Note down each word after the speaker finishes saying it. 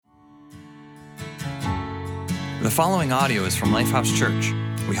The following audio is from Lifehouse Church.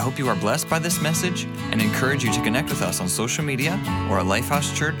 We hope you are blessed by this message and encourage you to connect with us on social media or at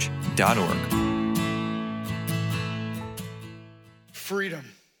lifehousechurch.org. Freedom.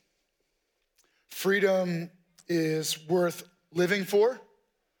 Freedom is worth living for,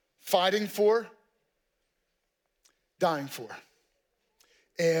 fighting for, dying for.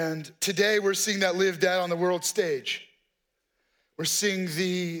 And today we're seeing that lived out on the world stage. We're seeing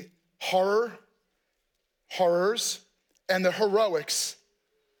the horrors, and the heroics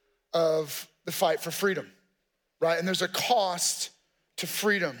of the fight for freedom, right? And there's a cost to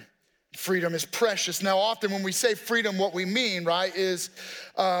freedom. Freedom is precious. Now, often when we say freedom, what we mean, right, is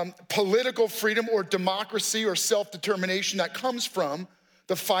political freedom or democracy or self-determination that comes from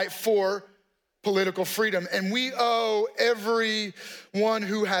the fight for political freedom. And we owe everyone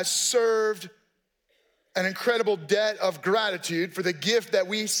who has served an incredible debt of gratitude for the gift that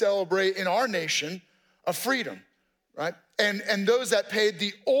we celebrate in our nation of freedom, right? And those that paid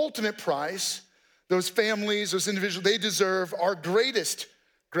the ultimate price, those families, those individuals, they deserve our greatest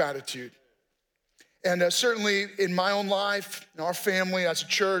gratitude. And certainly in my own life, in our family, as a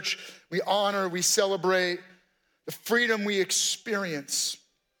church, we honor, we celebrate the freedom we experience.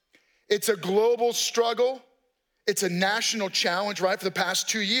 It's a global struggle. It's a national challenge, right? For the past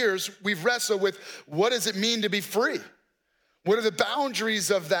 2 years, we've wrestled with what does it mean to be free? What are the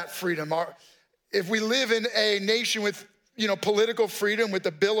boundaries of that freedom? If we live in a nation with, political freedom, with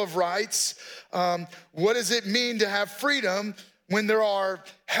the Bill of Rights, what does it mean to have freedom when there are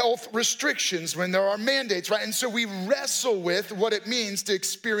health restrictions, when there are mandates, right? And so we wrestle with what it means to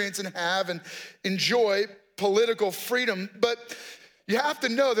experience and have and enjoy political freedom. But you have to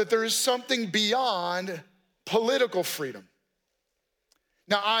know that there is something beyond political freedom.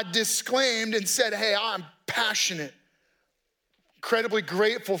 Now, I disclaimed and said, hey, I'm passionate, incredibly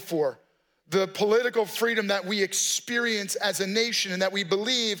grateful for the political freedom that we experience as a nation and that we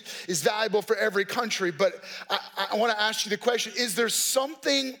believe is valuable for every country. But I want to ask you the question, is there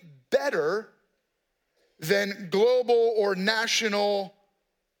something better than global or national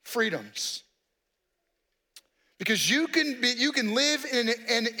freedoms? Because you can live in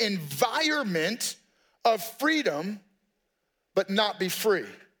an environment of freedom, but not be free.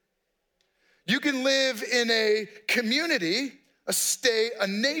 You can live in a community, a state, a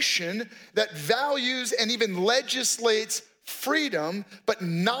nation that values and even legislates freedom, but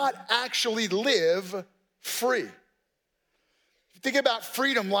not actually live free. Think about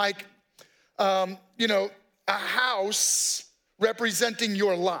freedom like, a house representing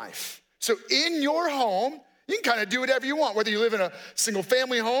your life. So in your home, you can kind of do whatever you want, whether you live in a single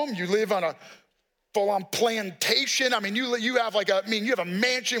family home, you live on a full-on plantation. You have a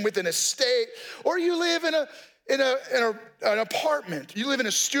mansion with an estate, or you live in an apartment. You live in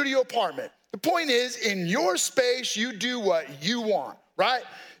a studio apartment. The point is, in your space, you do what you want, right?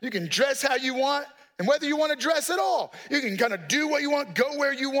 You can dress how you want, and whether you want to dress at all, you can kind of do what you want, go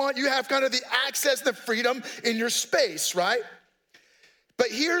where you want. You have kind of the access, the freedom in your space, right? But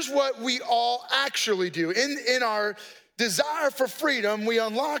here's what we all actually do. In our desire for freedom, we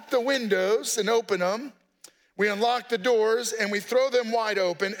unlock the windows and open them. We unlock the doors and we throw them wide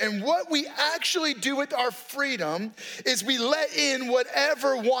open. And what we actually do with our freedom is we let in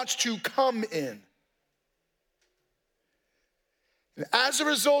whatever wants to come in. And as a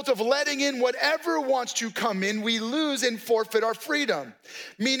result of letting in whatever wants to come in, we lose and forfeit our freedom.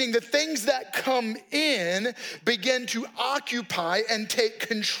 Meaning the things that come in begin to occupy and take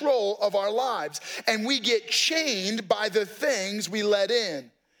control of our lives. And we get chained by the things we let in.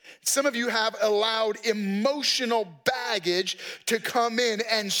 Some of you have allowed emotional baggage to come in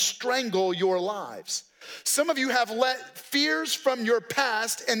and strangle your lives. Some of you have let fears from your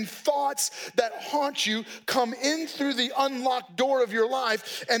past and thoughts that haunt you come in through the unlocked door of your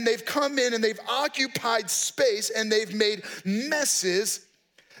life, and they've come in and they've occupied space and they've made messes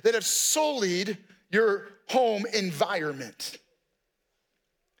that have sullied your home environment.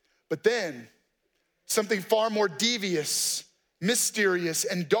 But then something far more devious, mysterious,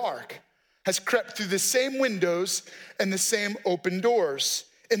 and dark has crept through the same windows and the same open doors.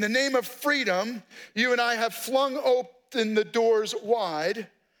 In the name of freedom, you and I have flung open the doors wide,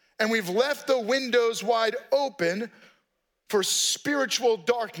 and we've left the windows wide open for spiritual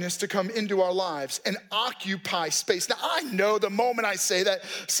darkness to come into our lives and occupy space. Now, I know the moment I say that,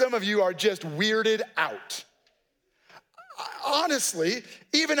 some of you are just weirded out. Honestly,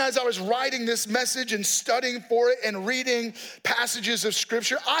 even as I was writing this message and studying for it and reading passages of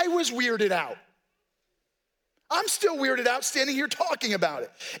scripture, I was weirded out. I'm still weirded out standing here talking about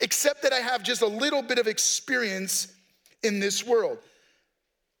it, except that I have just a little bit of experience in this world.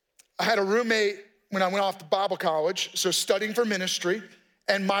 I had a roommate when I went off to Bible college, so studying for ministry,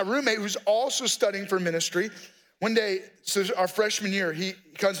 and my roommate who's also studying for ministry, one day, so our freshman year, he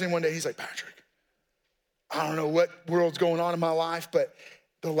comes to me one day, he's like, Patrick, I don't know what world's going on in my life, but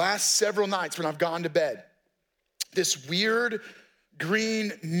the last several nights when I've gone to bed, this weird,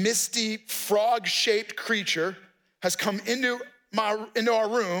 green, misty, frog-shaped creature has come into our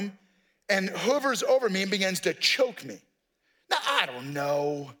room and hovers over me and begins to choke me. Now, I don't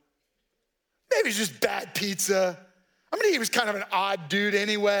know. Maybe it's just bad pizza. I mean, he was kind of an odd dude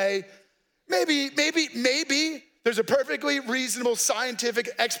anyway. Maybe there's a perfectly reasonable scientific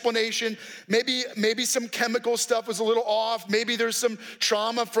explanation. Maybe some chemical stuff was a little off. Maybe there's some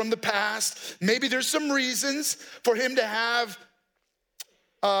trauma from the past. Maybe there's some reasons for him to have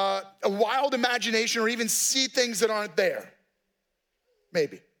a wild imagination or even see things that aren't there.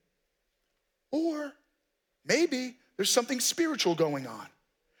 Maybe. Or maybe there's something spiritual going on.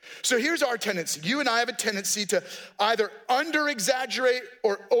 So here's our tendency. You and I have a tendency to either under-exaggerate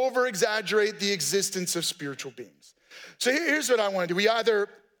or over-exaggerate the existence of spiritual beings. So here's what I want to do. We either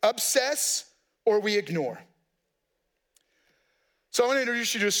obsess or we ignore. So I want to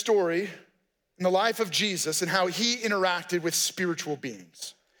introduce you to a story in the life of Jesus and how he interacted with spiritual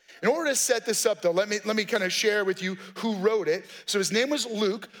beings. In order to set this up though, let me kind of share with you who wrote it. So his name was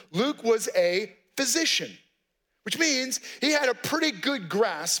Luke. Luke was a physician, which means he had a pretty good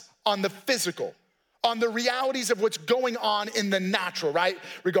grasp on the physical, on the realities of what's going on in the natural, right?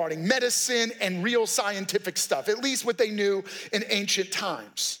 Regarding medicine and real scientific stuff, at least what they knew in ancient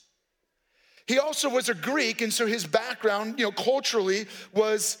times. He also was a Greek, and so his background, culturally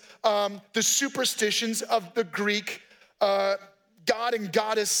was the superstitions of the Greek God and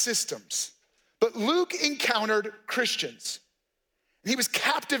goddess systems. But Luke encountered Christians. He was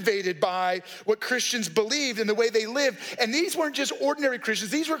captivated by what Christians believed and the way they lived. And these weren't just ordinary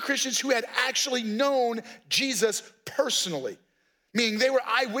Christians. These were Christians who had actually known Jesus personally, meaning they were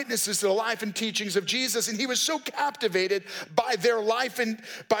eyewitnesses to the life and teachings of Jesus. And he was so captivated by their life and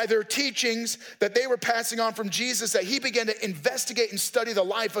by their teachings that they were passing on from Jesus that he began to investigate and study the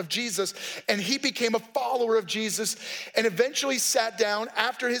life of Jesus. And he became a follower of Jesus and eventually sat down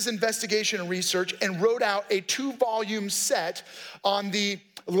after his investigation and research and wrote out a 2-volume set on the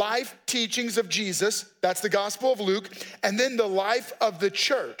life teachings of Jesus. That's the Gospel of Luke. And then the life of the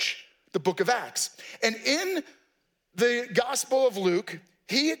church, the book of Acts. And in the Gospel of Luke,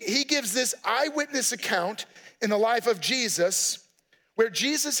 he gives this eyewitness account in the life of Jesus where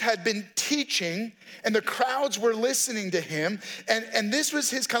Jesus had been teaching and the crowds were listening to him. And this was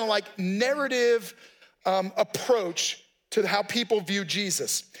his kind of like narrative approach to how people view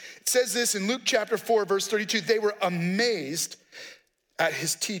Jesus. It says this in Luke chapter 4, verse 32, they were amazed at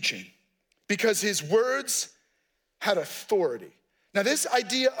his teaching because his words had authority. Now, this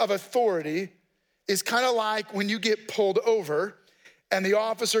idea of authority is kind of like when you get pulled over and the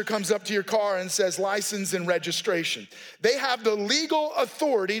officer comes up to your car and says license and registration. They have the legal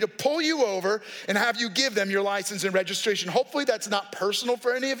authority to pull you over and have you give them your license and registration. Hopefully that's not personal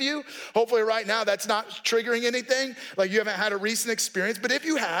for any of you. Hopefully right now that's not triggering anything, like you haven't had a recent experience. But if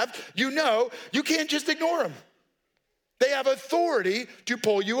you have, you can't just ignore them. They have authority to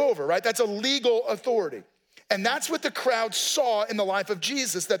pull you over, right? That's a legal authority. And that's what the crowd saw in the life of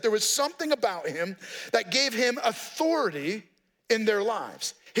Jesus, that there was something about him that gave him authority in their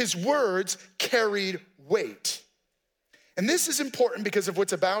lives. His words carried weight. And this is important because of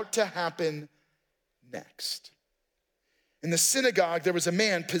what's about to happen next. In the synagogue, there was a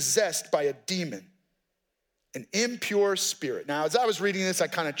man possessed by a demon, an impure spirit. Now, as I was reading this, I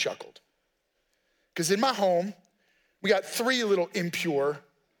kind of chuckled. Because in my home, we got 3 little impure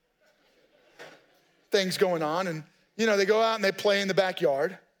things going on. And, they go out and they play in the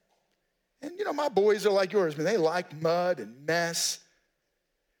backyard. And, my boys are like yours, man. They like mud and mess.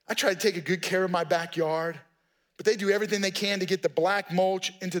 I try to take a good care of my backyard, but they do everything they can to get the black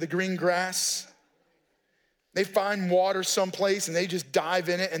mulch into the green grass. They find water someplace and they just dive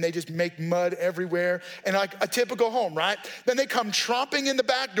in it and they just make mud everywhere. And like a typical home, right? Then they come tromping in the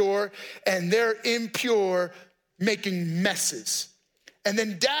back door and they're impure, making messes. And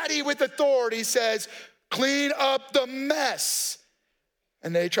then daddy with authority says, clean up the mess.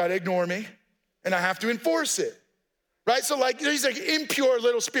 And they try to ignore me and I have to enforce it, right? So like these like impure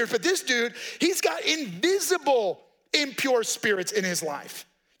little spirits, but this dude, he's got invisible impure spirits in his life.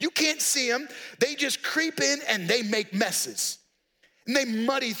 You can't see them. They just creep in and they make messes. And they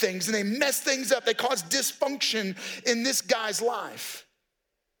muddy things and they mess things up. They cause dysfunction in this guy's life.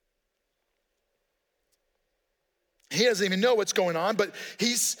 He doesn't even know what's going on, but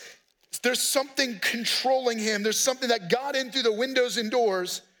there's something controlling him. There's something that got in through the windows and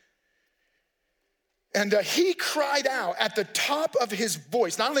doors. And he cried out at the top of his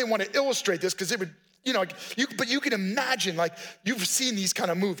voice. Now, I don't even want to illustrate this because it would, but you can imagine, like, you've seen these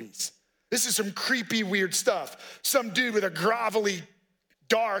kind of movies. This is some creepy, weird stuff. Some dude with a grovelly,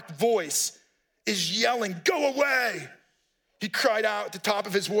 dark voice is yelling, "Go away." He cried out at the top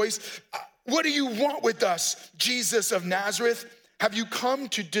of his voice, "What do you want with us, Jesus of Nazareth? Have you come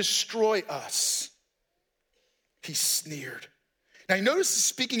to destroy us?" He sneered. Now, you notice he's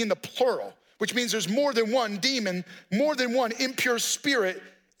speaking in the plural, which means there's more than one demon, more than one impure spirit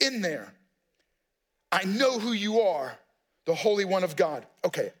in there. "I know who you are, the Holy One of God."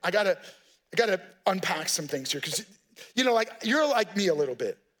 Okay, I gotta unpack some things here, because you're like me a little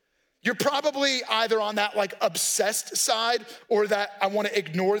bit. You're probably either on that like obsessed side or that I want to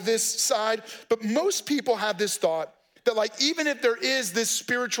ignore this side. But most people have this thought that, like, even if there is this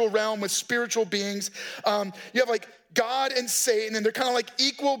spiritual realm with spiritual beings, you have like God and Satan, and they're kind of like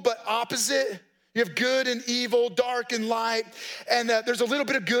equal but opposite. You have good and evil, dark and light, and there's a little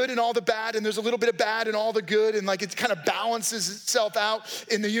bit of good in all the bad, and there's a little bit of bad in all the good, and like it kind of balances itself out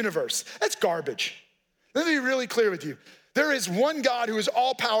in the universe. That's garbage. Let me be really clear with you. There is one God who is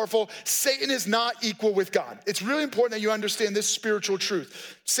all powerful. Satan is not equal with God. It's really important that you understand this spiritual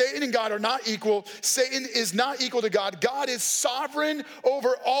truth. Satan and God are not equal. Satan is not equal to God. God is sovereign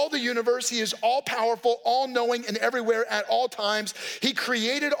over all the universe. He is all powerful, all knowing, and everywhere at all times. He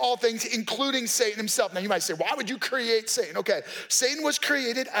created all things, including Satan himself. Now you might say, why would you create Satan? Okay, Satan was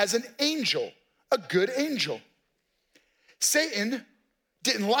created as an angel, a good angel. Satan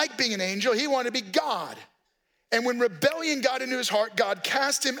didn't like being an angel. He wanted to be God. And when rebellion got into his heart, God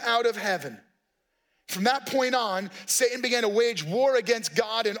cast him out of heaven. From that point on, Satan began to wage war against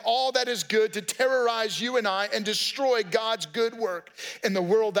God and all that is good to terrorize you and I and destroy God's good work in the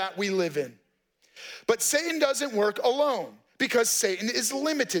world that we live in. But Satan doesn't work alone, because Satan is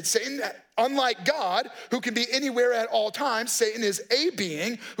limited. Satan, unlike God, who can be anywhere at all times, Satan is a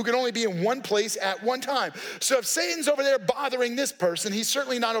being who can only be in one place at one time. So if Satan's over there bothering this person, he's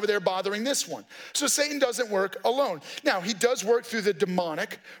certainly not over there bothering this one. So Satan doesn't work alone. Now, he does work through the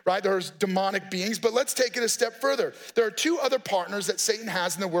demonic, right? There's demonic beings, but let's take it a step further. There are two other partners that Satan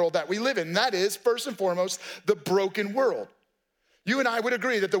has in the world that we live in. And that is, first and foremost, the broken world. You and I would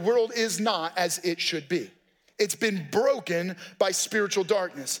agree that the world is not as it should be. It's been broken by spiritual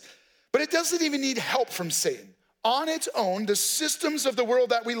darkness. But it doesn't even need help from Satan. On its own, the systems of the world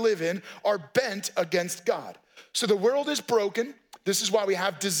that we live in are bent against God. So the world is broken. This is why we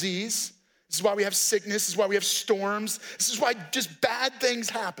have disease. This is why we have sickness. This is why we have storms. This is why just bad things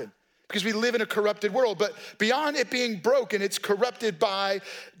happen, because we live in a corrupted world. But beyond it being broken, it's corrupted by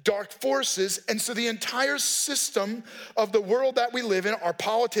dark forces. And so the entire system of the world that we live in, our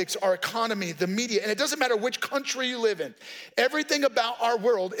politics, our economy, the media, and it doesn't matter which country you live in, everything about our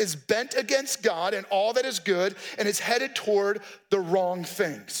world is bent against God and all that is good, and it's headed toward the wrong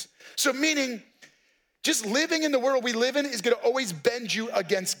things. So meaning, just living in the world we live in is gonna always bend you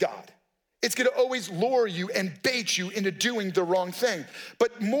against God. It's gonna always lure you and bait you into doing the wrong thing.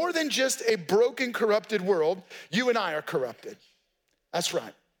 But more than just a broken, corrupted world, you and I are corrupted. That's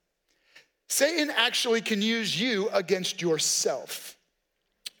right. Satan actually can use you against yourself.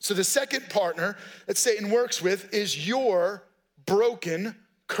 So the second partner that Satan works with is your broken,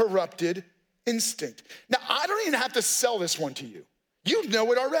 corrupted instinct. Now, I don't even have to sell this one to you. You know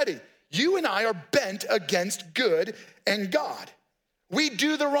it already. You and I are bent against good and God. We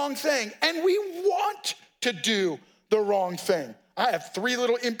do the wrong thing, and we want to do the wrong thing. I have 3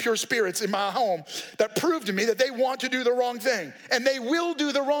 little impure spirits in my home that prove to me that they want to do the wrong thing. And they will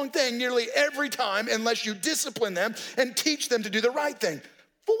do the wrong thing nearly every time unless you discipline them and teach them to do the right thing.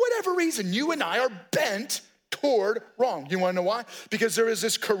 For whatever reason, you and I are bent toward wrong. You wanna know why? Because there is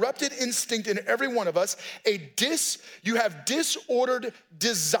this corrupted instinct in every one of us. You have disordered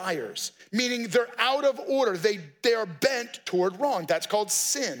desires, meaning they're out of order. They are bent toward wrong. That's called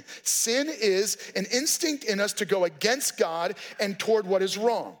sin. Sin is an instinct in us to go against God and toward what is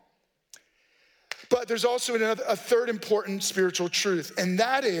wrong. But there's also a third important spiritual truth, and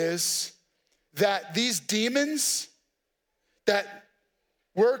that is that these demons that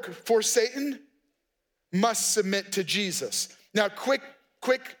work for Satan must submit to Jesus. Now, quick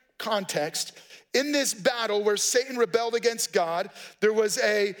context. In this battle where Satan rebelled against God, there was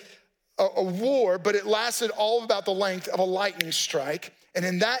a war, but it lasted all about the length of a lightning strike. And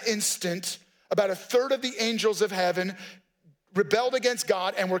in that instant, about a third of the angels of heaven rebelled against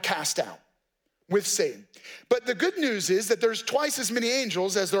God and were cast out with Satan. But the good news is that there's twice as many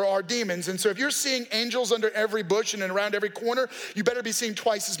angels as there are demons. And so if you're seeing angels under every bush and around every corner, you better be seeing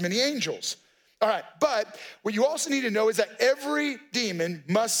twice as many angels. All right, but what you also need to know is that every demon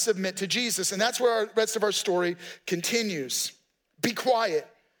must submit to Jesus. And that's where the rest of our story continues. Be quiet,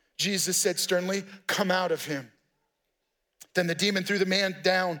 Jesus said sternly, come out of him. Then the demon threw the man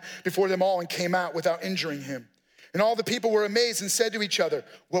down before them all and came out without injuring him. And all the people were amazed and said to each other,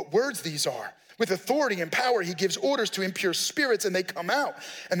 what words these are. With authority and power, he gives orders to impure spirits and they come out.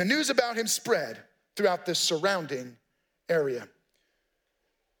 And the news about him spread throughout the surrounding area.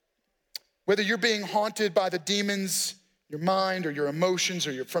 Whether you're being haunted by the demons, your mind or your emotions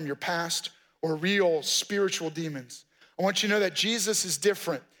or from your past, or real spiritual demons, I want you to know that Jesus is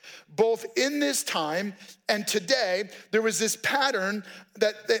different. Both in this time and today, there was this pattern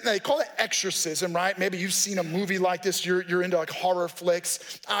that they call it exorcism, right? Maybe you've seen a movie like this. You're into like horror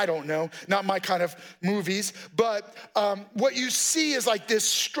flicks. I don't know, not my kind of movies. But what you see is like this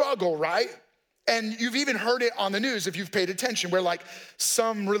struggle, right? And you've even heard it on the news if you've paid attention, where like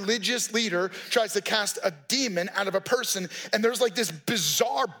some religious leader tries to cast a demon out of a person, and there's like this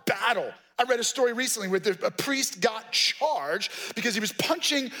bizarre battle. I read a story recently where a priest got charged because he was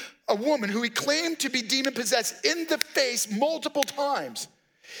punching a woman who he claimed to be demon-possessed in the face multiple times.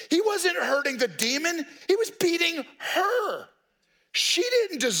 He wasn't hurting the demon, he was beating her. She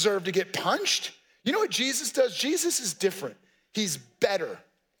didn't deserve to get punched. You know what Jesus does? Jesus is different. He's better.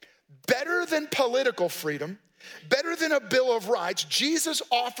 Better than political freedom, better than a Bill of Rights. Jesus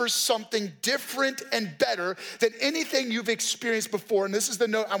offers something different and better than anything you've experienced before. And this is the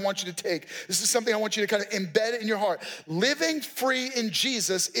note I want you to take. This is something I want you to kind of embed in your heart. Living free in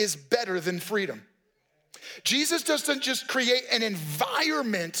Jesus is better than freedom. Jesus doesn't just create an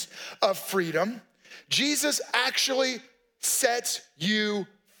environment of freedom. Jesus actually sets you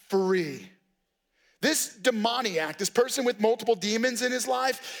free. This demoniac, this person with multiple demons in his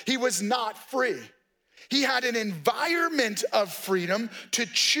life, he was not free. He had an environment of freedom to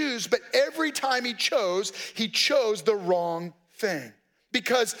choose, but every time he chose the wrong thing.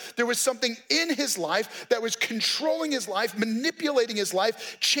 Because there was something in his life that was controlling his life, manipulating his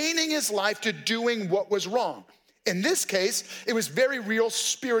life, chaining his life to doing what was wrong. In this case, it was very real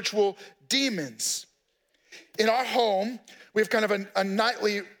spiritual demons. In our home, we have kind of a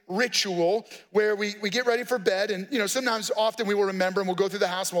nightly ritual where we get ready for bed, and sometimes often we will remember and we'll go through the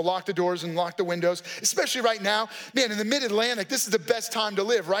house and we'll lock the doors and lock the windows. Especially right now, man, in the mid-Atlantic, this is the best time to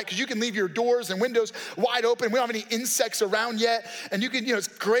live, right? Because you can leave your doors and windows wide open. We don't have any insects around yet, and you can, it's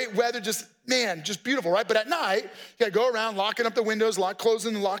great weather, just beautiful, right? But at night, you gotta go around locking up the windows,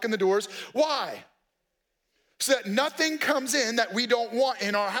 closing and locking the doors. Why? So that nothing comes in that we don't want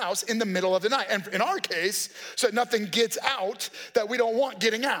in our house in the middle of the night. And in our case, so that nothing gets out that we don't want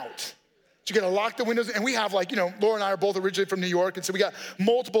getting out. So you gotta lock the windows, and we have Laura and I are both originally from New York, and so we got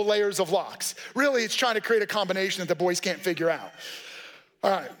multiple layers of locks. Really, it's trying to create a combination that the boys can't figure out. All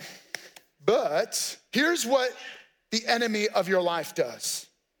right, but here's what the enemy of your life does.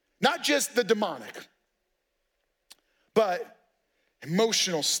 Not just the demonic, but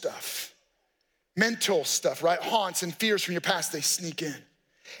emotional stuff. Mental stuff, right? Haunts and fears from your past, they sneak in.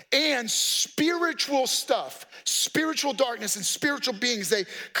 And spiritual stuff, spiritual darkness and spiritual beings, they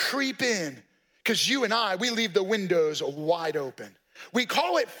creep in. Because you and I, we leave the windows wide open. We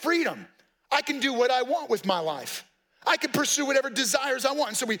call it freedom. I can do what I want with my life. I can pursue whatever desires I want.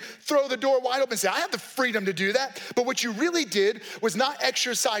 And so we throw the door wide open and say, I have the freedom to do that. But what you really did was not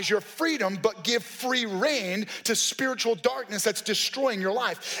exercise your freedom, but give free rein to spiritual darkness that's destroying your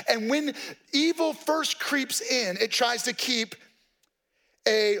life. And when evil first creeps in, it tries to keep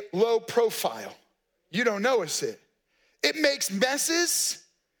a low profile. You don't notice it. It makes messes.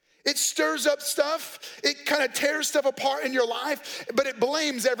 It stirs up stuff. It kind of tears stuff apart in your life, but it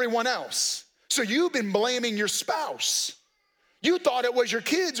blames everyone else. So you've been blaming your spouse. You thought it was your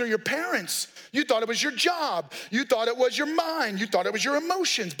kids or your parents. You thought it was your job. You thought it was your mind. You thought it was your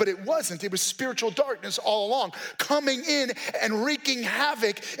emotions, but it wasn't. It was spiritual darkness all along, coming in and wreaking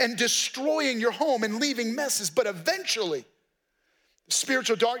havoc and destroying your home and leaving messes. But eventually, the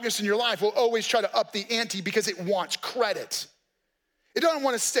spiritual darkness in your life will always try to up the ante because it wants credit. It doesn't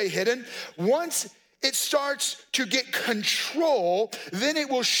want to stay hidden. Once it starts to get control, then it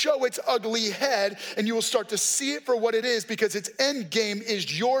will show its ugly head, and you will start to see it for what it is, because its end game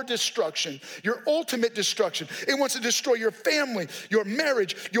is your destruction, your ultimate destruction. It wants to destroy your family, your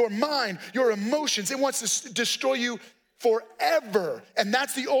marriage, your mind, your emotions. It wants to destroy you forever. And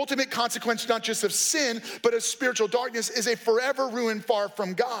that's the ultimate consequence, not just of sin, but of spiritual darkness, is a forever ruin far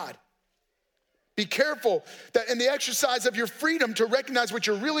from God. Be careful that in the exercise of your freedom to recognize what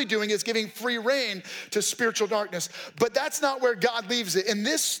you're really doing is giving free rein to spiritual darkness. But that's not where God leaves it. In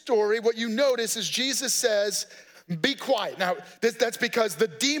this story, what you notice is Jesus says, Be quiet. Now, that's because the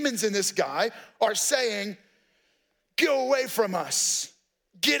demons in this guy are saying, go away from us.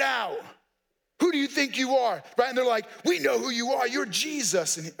 Get out. Who do you think you are? Right? And they're like, we know who you are. You're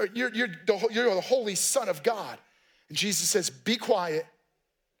Jesus, and you're the Holy Son of God. And Jesus says, be quiet.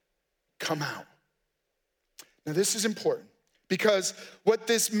 Come out. Now, this is important because what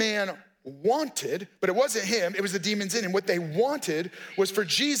this man wanted, but it wasn't him, it was the demons in him. What they wanted was for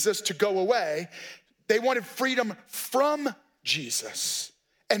Jesus to go away. They wanted freedom from Jesus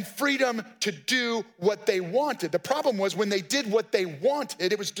and freedom to do what they wanted. The problem was when they did what they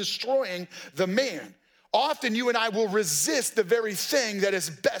wanted, it was destroying the man. Often you and I will resist the very thing that is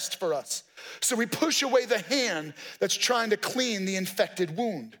best for us. So we push away the hand that's trying to clean the infected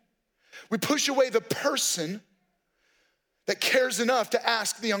wound. We push away the person that cares enough to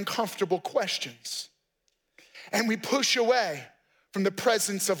ask the uncomfortable questions. And we push away from the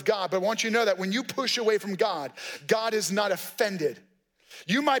presence of God. But I want you to know that when you push away from God, God is not offended.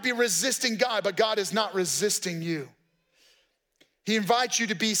 You might be resisting God, but God is not resisting you. He invites you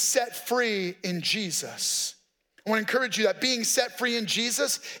to be set free in Jesus. I want to encourage you that being set free in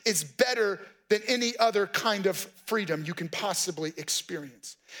Jesus is better than any other kind of freedom you can possibly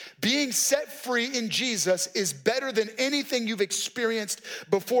experience. Being set free in Jesus is better than anything you've experienced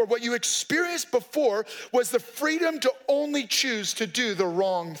before. What you experienced before was the freedom to only choose to do the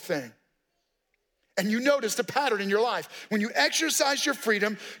wrong thing. And you noticed a pattern in your life. When you exercised your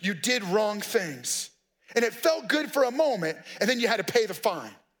freedom, you did wrong things. And it felt good for a moment, and then you had to pay the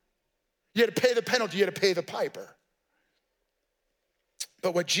fine. You had to pay the penalty, you had to pay the piper.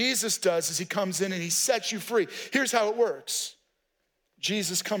 But what Jesus does is he comes in and he sets you free. Here's how it works.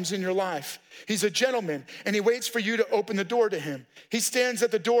 Jesus comes in your life. He's a gentleman, and he waits for you to open the door to him. He stands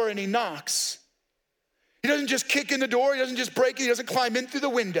at the door and he knocks. He doesn't just kick in the door. He doesn't just break it. He doesn't climb in through the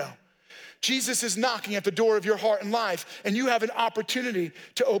window. Jesus is knocking at the door of your heart and life, and you have an opportunity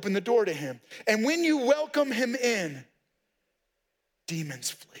to open the door to him. And when you welcome him in,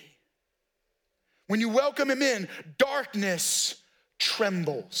 demons flee. When you welcome him in, darkness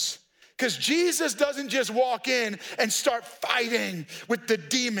trembles. Because Jesus doesn't just walk in and start fighting with the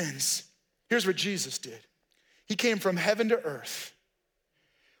demons. Here's what Jesus did. He came from heaven to earth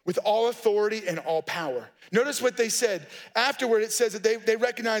with all authority and all power. Notice what they said. Afterward, it says that they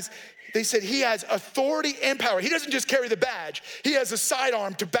recognized, they said he has authority and power. He doesn't just carry the badge. He has a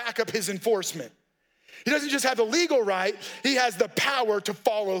sidearm to back up his enforcement. He doesn't just have the legal right. He has the power to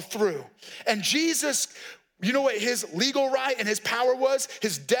follow through. And Jesus, you know what his legal right and his power was?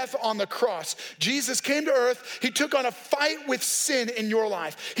 His death on the cross. Jesus came to earth. He took on a fight with sin in your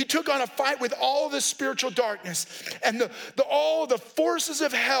life. He took on a fight with all the spiritual darkness. And all the forces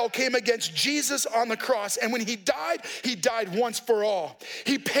of hell came against Jesus on the cross. And when he died once for all.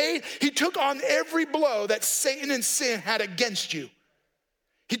 He took on every blow that Satan and sin had against you.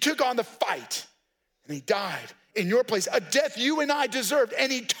 He took on the fight and he died in your place. A death you and I deserved,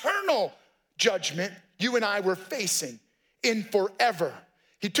 an eternal judgment you and I were facing in forever.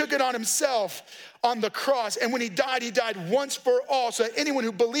 He took it on himself on the cross. And when he died once for all. So that anyone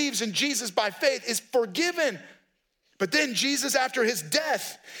who believes in Jesus by faith is forgiven. But then Jesus, after his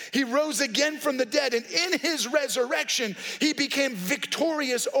death, he rose again from the dead. And in his resurrection, he became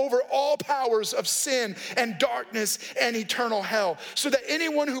victorious over all powers of sin and darkness and eternal hell. So that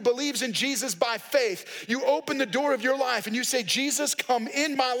anyone who believes in Jesus by faith, you open the door of your life and you say, Jesus, come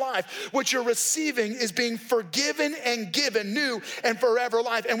in my life. What you're receiving is being forgiven and given new and forever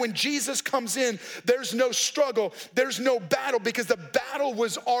life. And when Jesus comes in, there's no struggle, there's no battle, because the battle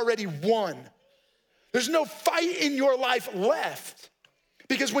was already won. There's no fight in your life left,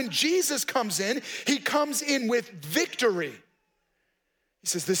 because when Jesus comes in, he comes in with victory. He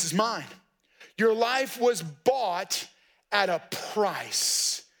says, this is mine. Your life was bought at a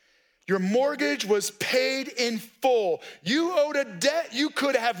price. Your mortgage was paid in full. You owed a debt you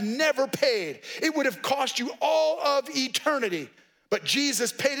could have never paid. It would have cost you all of eternity. But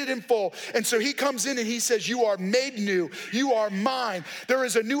Jesus paid it in full. And so he comes in and he says, you are made new. You are mine. There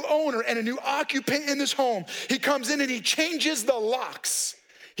is a new owner and a new occupant in this home. He comes in and he changes the locks.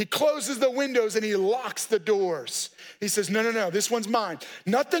 He closes the windows and he locks the doors. He says, no, this one's mine.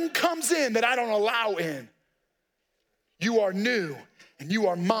 Nothing comes in that I don't allow in. You are new. And you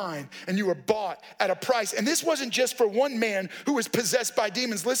are mine, and you were bought at a price. And this wasn't just for one man who was possessed by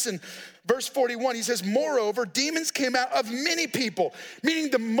demons. Listen, verse 41, he says, moreover, demons came out of many people.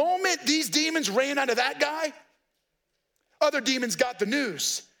 Meaning the moment these demons ran out of that guy, other demons got the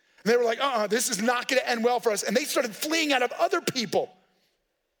news. And they were like, this is not gonna end well for us. And they started fleeing out of other people.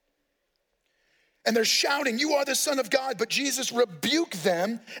 And they're shouting, "You are the Son of God." But Jesus rebuked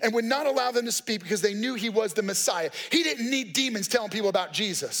them and would not allow them to speak because they knew he was the Messiah. He didn't need demons telling people about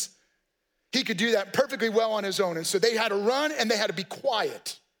Jesus. He could do that perfectly well on his own. And so they had to run and they had to be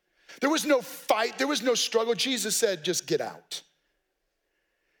quiet. There was no fight. There was no struggle. Jesus said, just get out.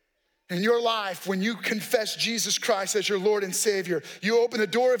 In your life, when you confess Jesus Christ as your Lord and Savior, you open the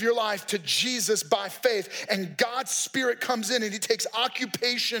door of your life to Jesus by faith, and God's Spirit comes in and he takes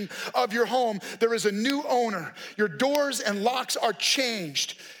occupation of your home. There is a new owner. Your doors and locks are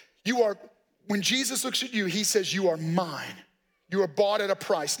changed. When Jesus looks at you, he says, you are mine. You are bought at a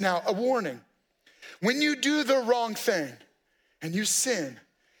price. Now, a warning. When you do the wrong thing and you sin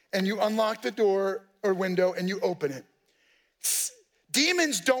and you unlock the door or window and you open it,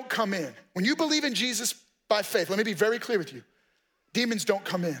 demons don't come in. When you believe in Jesus by faith, let me be very clear with you. Demons don't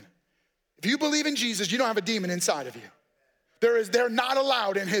come in. If you believe in Jesus, you don't have a demon inside of you. They're not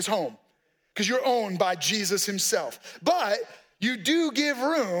allowed in his home because you're owned by Jesus himself. But you do give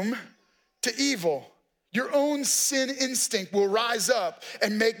room to evil. Your own sin instinct will rise up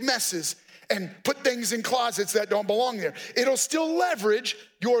and make messes and put things in closets that don't belong there. It'll still leverage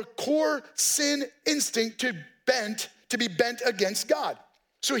your core sin instinct to be bent against God.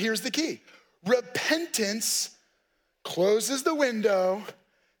 So here's the key. Repentance closes the window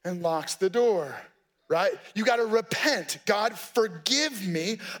and locks the door, right? You got to repent. God, forgive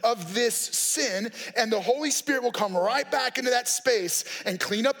me of this sin, and the Holy Spirit will come right back into that space and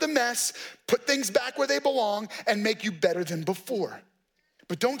clean up the mess, put things back where they belong, and make you better than before.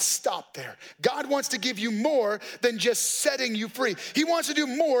 But don't stop there. God wants to give you more than just setting you free. He wants to do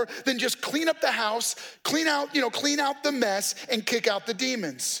more than just clean up the house, clean out the mess, and kick out the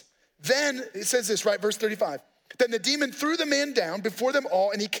demons. Then it says this, right? Verse 35. Then the demon threw the man down before them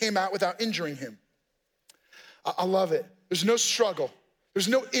all, and he came out without injuring him. I love it. There's no struggle. There's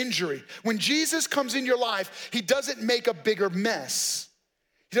no injury. When Jesus comes in your life, he doesn't make a bigger mess.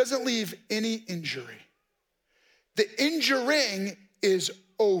 He doesn't leave any injury. The injuring is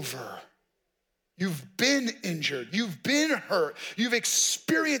over. You've been injured. You've been hurt. You've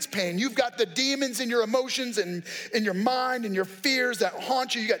experienced pain. You've got the demons in your emotions and in your mind and your fears that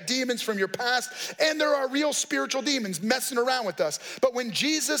haunt you. You got demons from your past, and there are real spiritual demons messing around with us. But when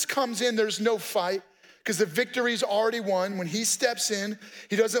Jesus comes in, there's no fight because the victory's already won. When he steps in,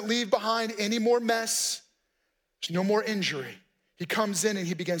 he doesn't leave behind any more mess. There's no more injury. He comes in and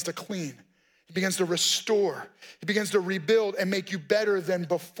he begins to clean. He begins to restore. He begins to rebuild and make you better than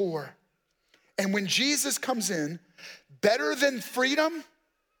before. And when Jesus comes in, better than freedom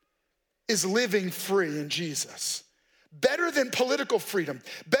is living free in Jesus. Better than political freedom.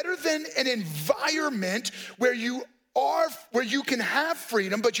 Better than an environment where you can have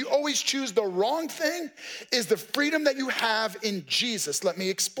freedom, but you always choose the wrong thing, is the freedom that you have in Jesus. Let me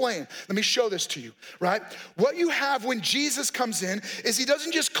explain. Let me show this to you, right? What you have when Jesus comes in is he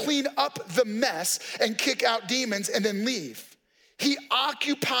doesn't just clean up the mess and kick out demons and then leave. He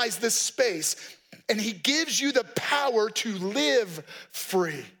occupies this space and he gives you the power to live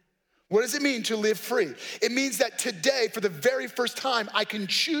free. What does it mean to live free? It means that today, for the very first time, I can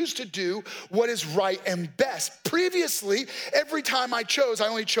choose to do what is right and best. Previously, every time I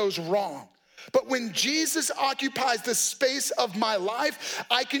only chose wrong. But when Jesus occupies the space of my life,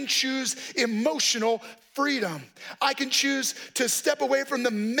 I can choose emotional freedom. I can choose to step away from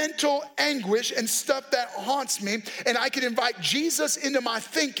the mental anguish and stuff that haunts me, and I can invite Jesus into my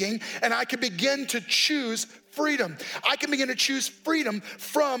thinking, and I can begin to choose freedom. I can begin to choose freedom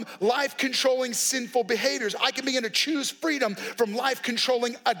from life-controlling sinful behaviors. I can begin to choose freedom from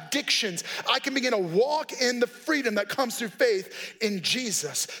life-controlling addictions. I can begin to walk in the freedom that comes through faith in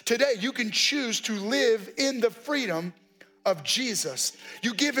Jesus. Today, you can choose to live in the freedom of Jesus.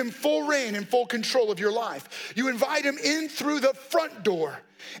 You give him full reign and full control of your life. You invite him in through the front door,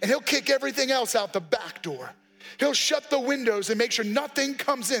 and he'll kick everything else out the back door. He'll shut the windows and make sure nothing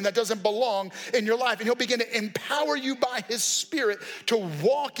comes in that doesn't belong in your life. And he'll begin to empower you by his Spirit to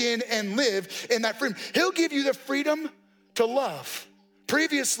walk in and live in that freedom. He'll give you the freedom to love.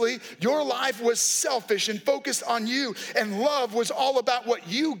 Previously, your life was selfish and focused on you, and love was all about what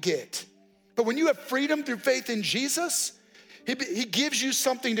you get. But when you have freedom through faith in Jesus, he gives you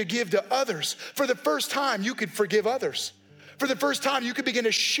something to give to others. For the first time, you could forgive others. For the first time, you could begin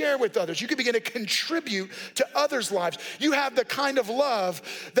to share with others. You could begin to contribute to others' lives. You have the kind of love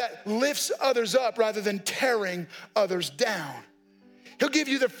that lifts others up rather than tearing others down. He'll give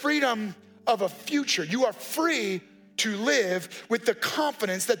you the freedom of a future. You are free to live with the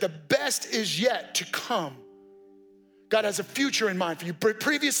confidence that the best is yet to come. God has a future in mind for you.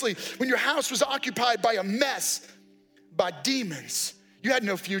 Previously, when your house was occupied by a mess, by demons, you had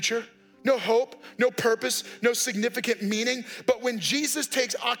no future. no hope, no purpose, no significant meaning. But when Jesus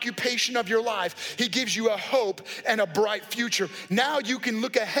takes occupation of your life, he gives you a hope and a bright future. Now you can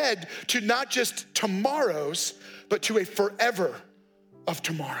look ahead to not just tomorrows, but to a forever of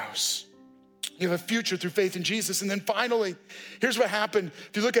tomorrows. You have a future through faith in Jesus. And then finally, here's what happened.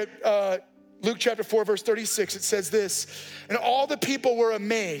 If you look at Luke chapter 4, verse 36, it says this, and all the people were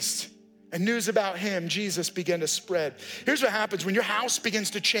amazed, and news about him, Jesus, began to spread. Here's what happens when your house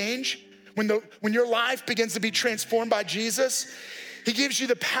begins to change, when your life begins to be transformed by Jesus. He gives you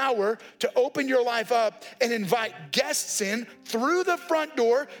the power to open your life up and invite guests in through the front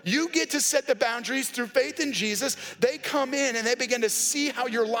door. You get to set the boundaries through faith in Jesus. They come in and they begin to see how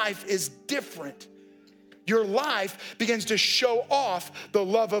your life is different. Your life begins to show off the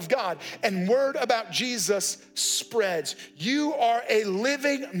love of God, and word about Jesus spreads. You are a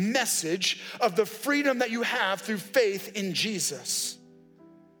living message of the freedom that you have through faith in Jesus.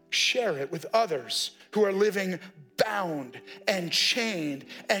 Share it with others who are living bound and chained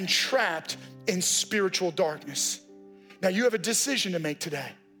and trapped in spiritual darkness. Now you have a decision to make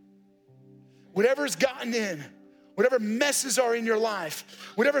today. Whatever's gotten in, whatever messes are in your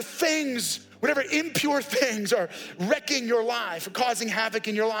life, whatever impure things are wrecking your life, or causing havoc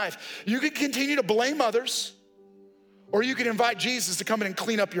in your life, you can continue to blame others, or you can invite Jesus to come in and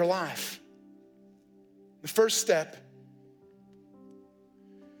clean up your life. The first step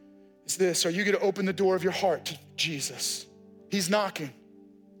is this: are you going to open the door of your heart to Jesus? He's knocking.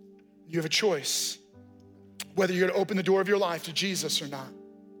 You have a choice whether you're going to open the door of your life to Jesus or not.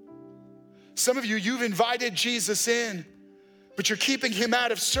 Some of you, you've invited Jesus in, but you're keeping him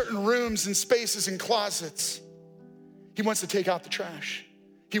out of certain rooms and spaces and closets. He wants to take out the trash.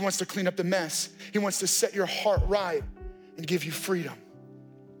 He wants to clean up the mess. He wants to set your heart right and give you freedom.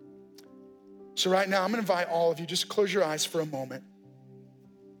 So right now, I'm gonna invite all of you, just close your eyes for a moment.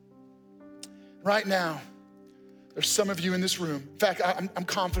 Right now, there's some of you in this room. In fact, I'm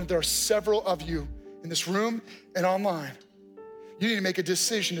confident there are several of you in this room and online. You need to make a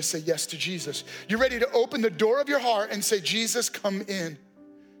decision to say yes to Jesus. You're ready to open the door of your heart and say, Jesus, come in.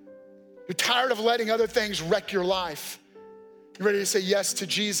 You're tired of letting other things wreck your life. You're ready to say yes to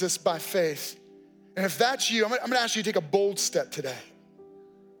Jesus by faith. And if that's you, I'm gonna ask you to take a bold step today.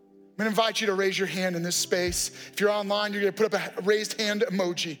 I'm gonna invite you to raise your hand in this space. If you're online, you're gonna put up a raised hand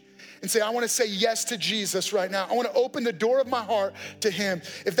emoji and say, I wanna say yes to Jesus right now. I wanna open the door of my heart to him.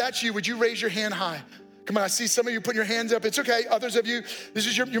 If that's you, would you raise your hand high? Come on, I see some of you putting your hands up. It's okay, others of you,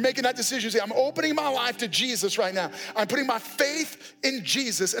 you're making that decision. Say, I'm opening my life to Jesus right now. I'm putting my faith in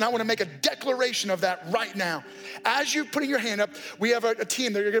Jesus, and I wanna make a declaration of that right now. As you're putting your hand up, we have a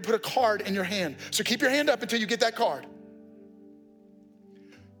team that you're gonna put a card in your hand. So keep your hand up until you get that card.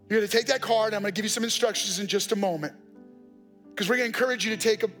 You're gonna take that card, and I'm gonna give you some instructions in just a moment, because we're gonna encourage you to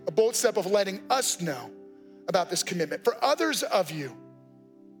take a bold step of letting us know about this commitment. For others of you,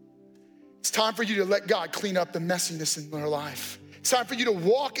 it's time for you to let God clean up the messiness in their life. It's time for you to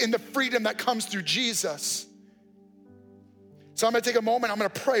walk in the freedom that comes through Jesus. So I'm gonna take a moment, I'm gonna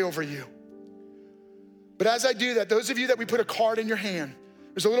pray over you. But as I do that, those of you that we put a card in your hand,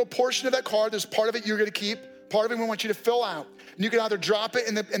 there's a little portion of that card, there's part of it you're gonna keep, part of it we want you to fill out. And you can either drop it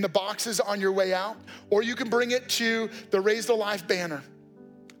in the boxes on your way out, or you can bring it to the Raise the Life banner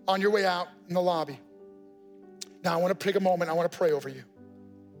on your way out in the lobby. Now I wanna take a moment, I wanna pray over you.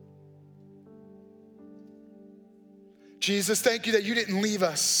 Jesus, thank you that you didn't leave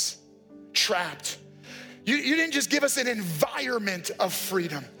us trapped. You didn't just give us an environment of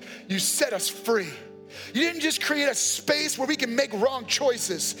freedom. You set us free. You didn't just create a space where we can make wrong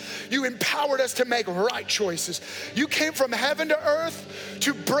choices. You empowered us to make right choices. You came from heaven to earth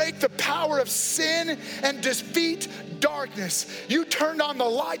to break the power of sin and defeat darkness. You turned on the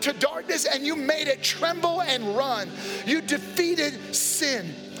light to darkness and you made it tremble and run. You defeated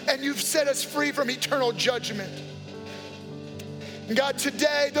sin and you've set us free from eternal judgment. And God,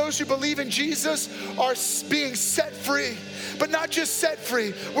 today, those who believe in Jesus are being set free, but not just set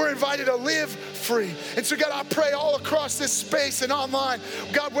free, we're invited to live free. And so God, I pray all across this space and online,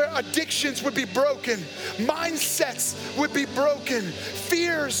 God, where addictions would be broken, mindsets would be broken,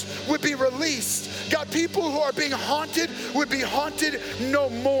 fears would be released. God, people who are being haunted would be haunted no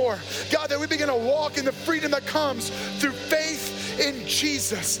more. God, that we begin to walk in the freedom that comes through faith in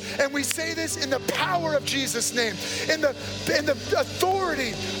Jesus. And we say this in the power of Jesus' name, in the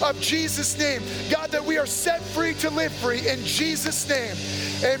authority of Jesus' name. God, that we are set free to live free in Jesus' name.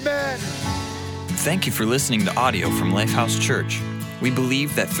 Amen. Thank you for listening to audio from Lifehouse Church. We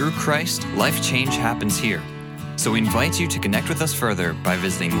believe that through Christ, life change happens here. So we invite you to connect with us further by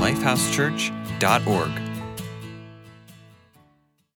visiting lifehousechurch.org.